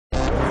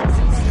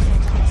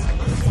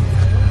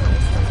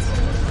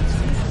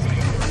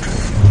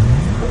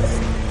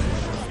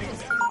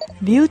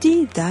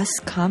Beauty does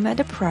come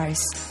at a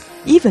price,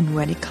 even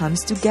when it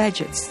comes to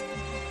gadgets.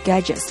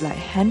 Gadgets like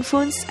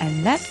handphones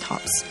and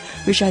laptops,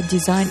 which are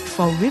designed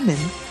for women,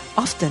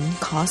 often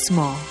cost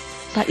more.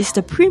 But is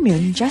the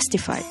premium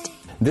justified?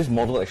 This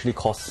model actually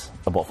costs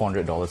about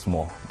 $400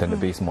 more than the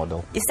base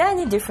model. Is there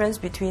any difference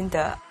between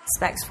the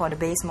specs for the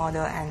base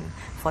model and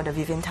for the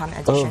Vivian Tam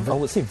edition? I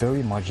would say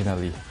very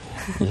marginally.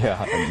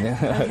 Yeah,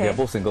 Okay. they're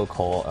both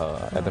single-core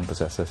Atom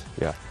processors.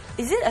 Yeah.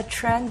 Is it a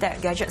trend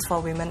that gadgets for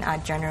women are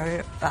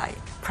generally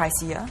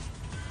pricier?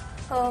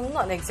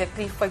 Not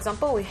exactly. For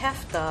example, we have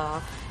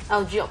the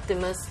LG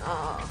Optimus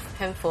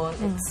handphone.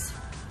 It's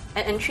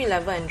an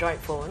entry-level Android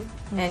phone,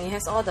 and it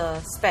has all the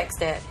specs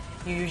that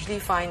you usually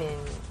find in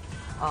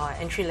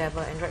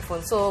entry-level Android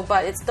phone. So,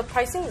 but the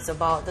pricing is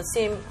about the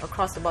same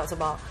across the board.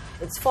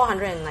 It's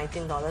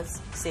 $419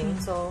 Sing.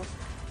 So,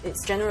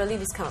 it's generally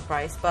this kind of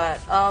price. But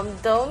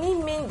the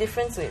only main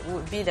difference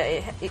would be that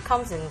it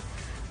comes in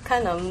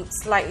kind of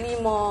slightly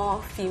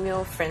more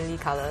female-friendly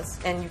colors,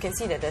 and you can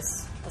see that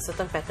there's a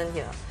certain pattern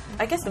here.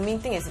 I guess the main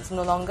thing is it's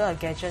no longer a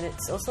gadget.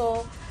 It's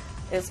also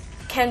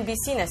can be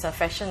seen as a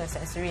fashion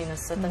accessory in a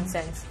certain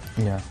sense.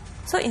 Yeah.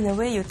 So in a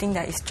way, you think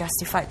that it's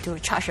justified to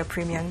charge a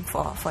premium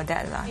for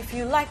that lah? If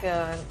you like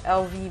an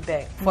LV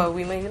bag, for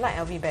women, if you like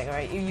LV bag,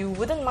 right? You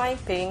wouldn't mind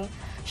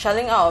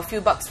shelling out a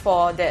few bucks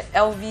for that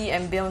LV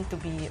emblem to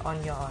be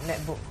on your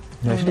MacBook.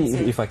 Actually,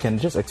 if I can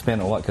just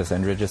expand on what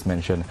Cassandra just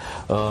mentioned,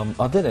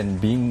 other than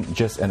being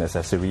just an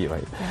accessory,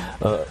 right,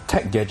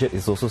 tech gadget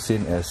is also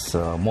seen as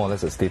more or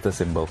less a status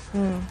symbol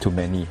to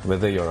many,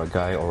 whether you're a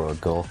guy or a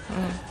girl.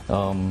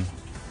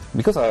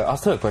 Because I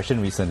asked her a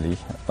question recently,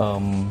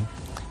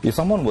 if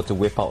someone were to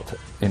whip out,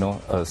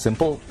 a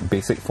simple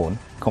basic phone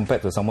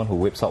compared to someone who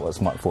whips out a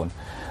smartphone,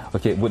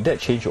 okay, would that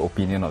change your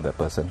opinion of that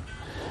person?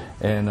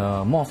 And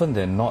more often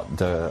than not,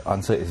 the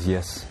answer is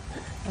yes.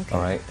 Okay.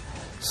 All right.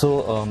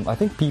 So I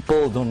think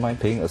people don't mind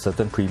paying a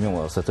certain premium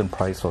or a certain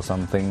price for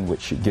something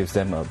which gives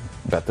them a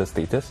better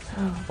status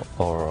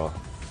or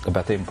a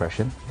better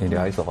impression in the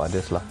eyes of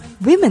others lah.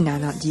 Women are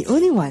not the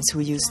only ones who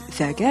use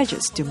their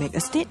gadgets to make a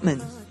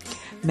statement.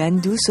 Men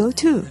do so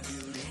too.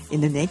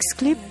 In the next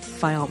clip,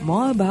 find out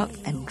more about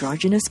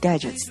androgynous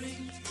gadgets.